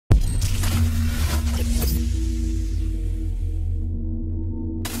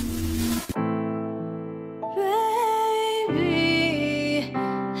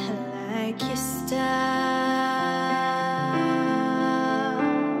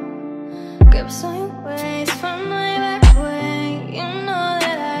Grips on your waist from my back way. You know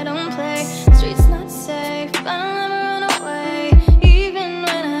that I don't play. Streets not safe, but I'll never run away, even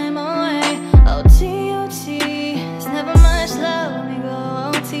when I'm away. OT, OT, there's never much love when we go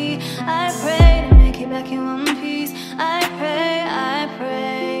OT. I pray to make it back in one piece. I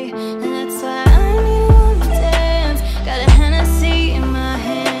pray, and that's why I need you on the dance. Got a Hennessy in my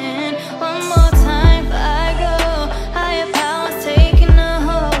hand. One more time before I go. Higher powers taking a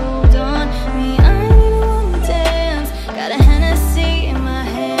hold on me. I need you on the dance. Got a Hennessy in my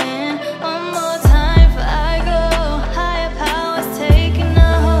hand. One more time before I go. Higher powers taking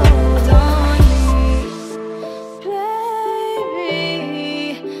a hold on me. Baby,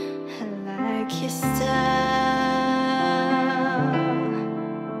 I like your style.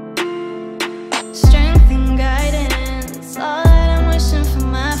 Strength and guidance, all that I'm wishing for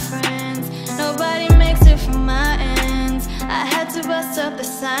my friends. Nobody makes it from my ends. I had to bust up the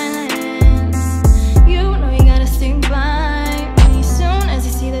silence. You know you gotta stick by me. Soon as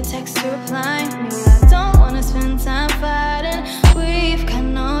you see the text, you reply me. I don't wanna spend time fighting. We've got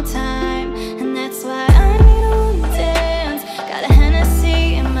no time.